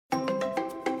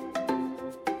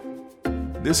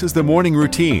This is the Morning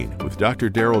Routine with Dr.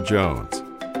 Daryl Jones.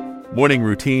 Morning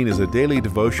Routine is a daily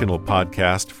devotional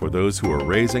podcast for those who are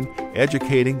raising,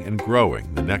 educating, and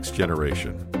growing the next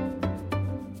generation.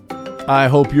 I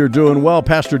hope you're doing well.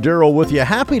 Pastor Daryl with you.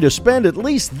 Happy to spend at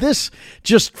least this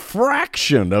just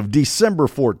fraction of December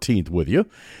 14th with you.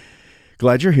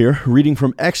 Glad you're here. Reading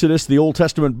from Exodus, the Old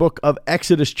Testament book of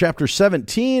Exodus chapter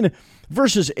 17,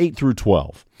 verses 8 through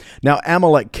 12. Now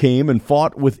Amalek came and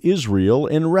fought with Israel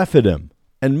in Rephidim.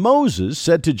 And Moses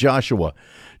said to Joshua,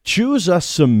 "Choose us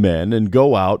some men and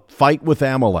go out, fight with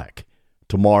Amalek.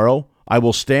 Tomorrow I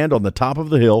will stand on the top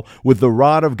of the hill with the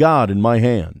rod of God in my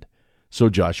hand." So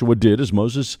Joshua did as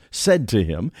Moses said to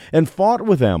him and fought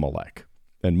with Amalek.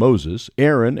 And Moses,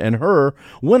 Aaron, and Hur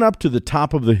went up to the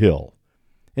top of the hill.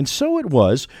 And so it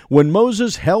was, when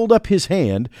Moses held up his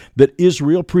hand, that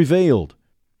Israel prevailed.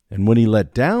 And when he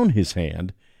let down his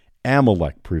hand,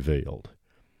 Amalek prevailed.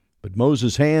 But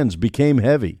Moses' hands became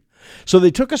heavy. So they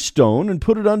took a stone and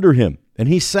put it under him, and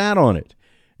he sat on it.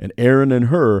 And Aaron and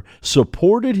Hur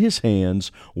supported his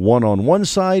hands, one on one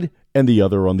side and the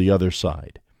other on the other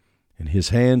side. And his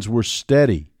hands were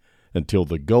steady until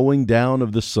the going down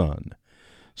of the sun.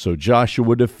 So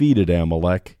Joshua defeated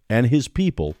Amalek and his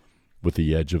people with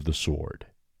the edge of the sword.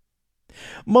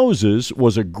 Moses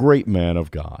was a great man of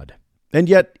God, and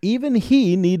yet even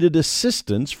he needed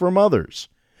assistance from others.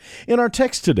 In our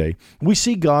text today, we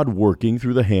see God working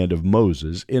through the hand of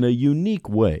Moses in a unique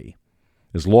way.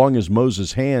 As long as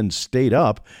Moses' hands stayed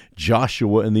up,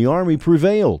 Joshua and the army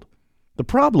prevailed. The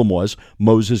problem was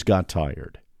Moses got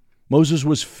tired. Moses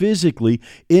was physically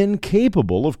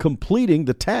incapable of completing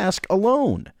the task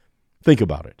alone. Think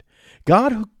about it.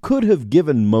 God could have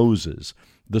given Moses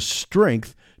the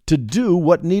strength to do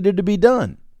what needed to be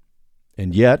done.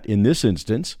 And yet, in this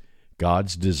instance,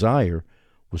 God's desire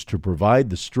was to provide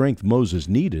the strength Moses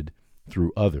needed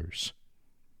through others.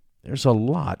 There's a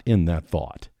lot in that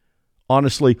thought.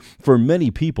 Honestly, for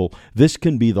many people, this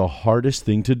can be the hardest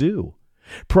thing to do.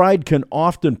 Pride can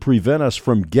often prevent us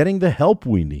from getting the help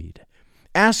we need.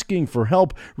 Asking for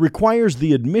help requires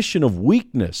the admission of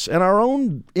weakness and our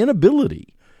own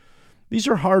inability. These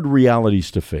are hard realities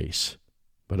to face.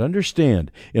 But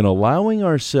understand, in allowing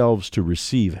ourselves to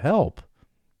receive help,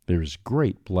 there is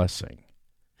great blessing.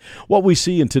 What we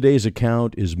see in today's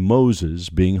account is Moses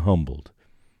being humbled.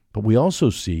 But we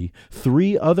also see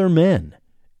three other men,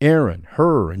 Aaron,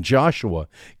 Hur, and Joshua,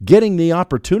 getting the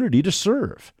opportunity to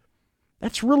serve.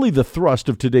 That's really the thrust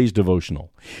of today's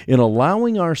devotional. In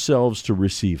allowing ourselves to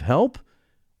receive help,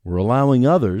 we're allowing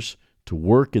others to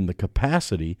work in the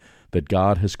capacity that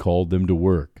God has called them to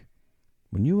work.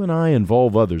 When you and I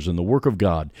involve others in the work of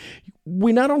God,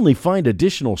 we not only find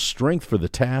additional strength for the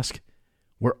task,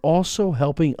 we're also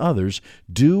helping others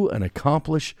do and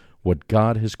accomplish what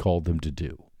God has called them to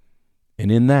do.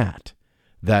 And in that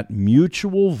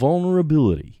mutual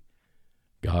vulnerability,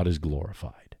 God is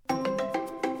glorified.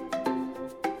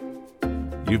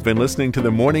 You've been listening to the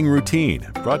Morning Routine,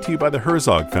 brought to you by the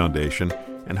Herzog Foundation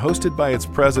and hosted by its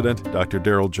president, Dr.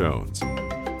 Daryl Jones.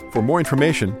 For more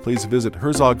information, please visit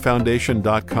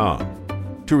herzogfoundation.com.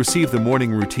 To receive the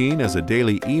Morning Routine as a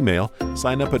daily email,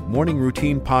 sign up at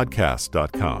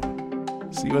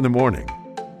morningroutinepodcast.com. See you in the morning.